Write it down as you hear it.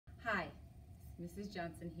Mrs.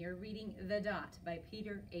 Johnson here, reading The Dot by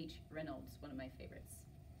Peter H. Reynolds, one of my favorites.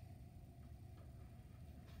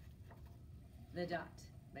 The Dot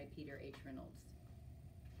by Peter H. Reynolds.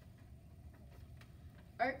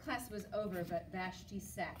 Art class was over, but Vashti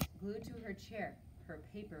sat, glued to her chair. Her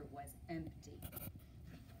paper was empty.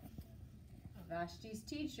 Vashti's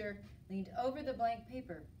teacher leaned over the blank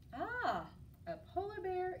paper. "Ah, a polar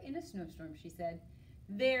bear in a snowstorm," she said.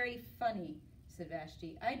 "Very funny," said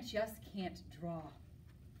Vashti. "I just can't draw."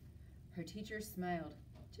 Her teacher smiled.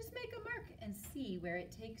 "Just make a mark and see where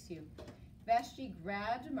it takes you." Vashti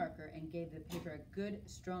grabbed a marker and gave the paper a good,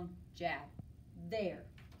 strong jab. There.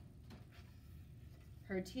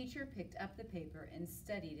 Her teacher picked up the paper and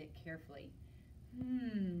studied it carefully.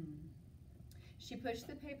 She pushed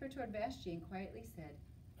the paper toward Vashti and quietly said,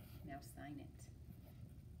 "Now sign it."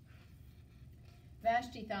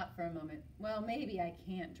 Vashti thought for a moment. "Well, maybe I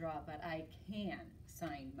can't draw, but I can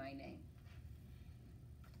sign my name."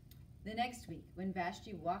 The next week, when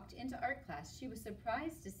Vashti walked into art class, she was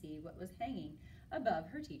surprised to see what was hanging above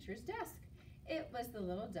her teacher's desk. It was the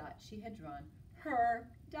little dot she had drawn, her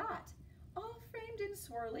dot, all framed in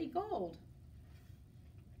swirly gold.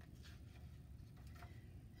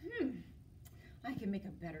 I can make a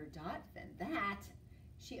better dot than that.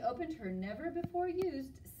 She opened her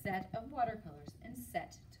never-before-used set of watercolors and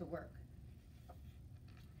set to work.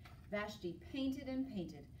 Vashti painted and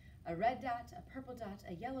painted, a red dot, a purple dot,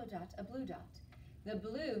 a yellow dot, a blue dot. The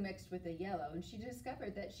blue mixed with the yellow, and she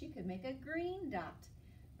discovered that she could make a green dot.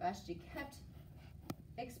 Vashti kept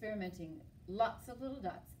experimenting, lots of little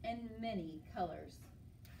dots and many colors.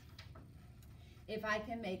 If I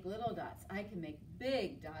can make little dots, I can make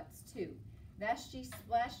big dots too. Vashti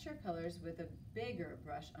splashed her colors with a bigger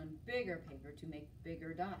brush on bigger paper to make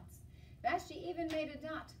bigger dots. Vashti even made a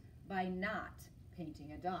dot by not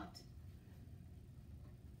painting a dot.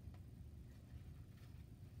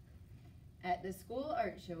 At the school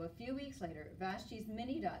art show a few weeks later, Vashti's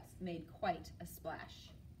mini dots made quite a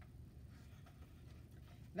splash.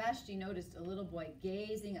 Vashti noticed a little boy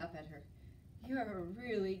gazing up at her. "You're a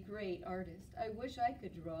really great artist. I wish I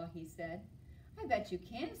could draw," he said. "I bet you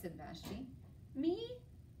can," said Vashti. "Me?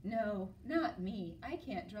 No, not me. I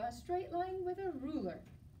can't draw a straight line with a ruler."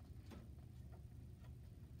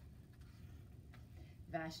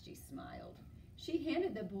 Vashti smiled. She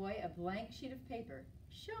handed the boy a blank sheet of paper.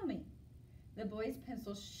 "Show me." The boy's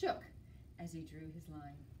pencil shook as he drew his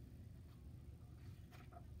line.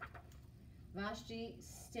 Vashti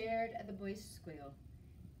stared at the boy's squiggle,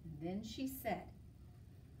 and then she said,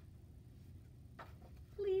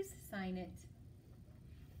 "Please sign it."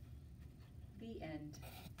 The end.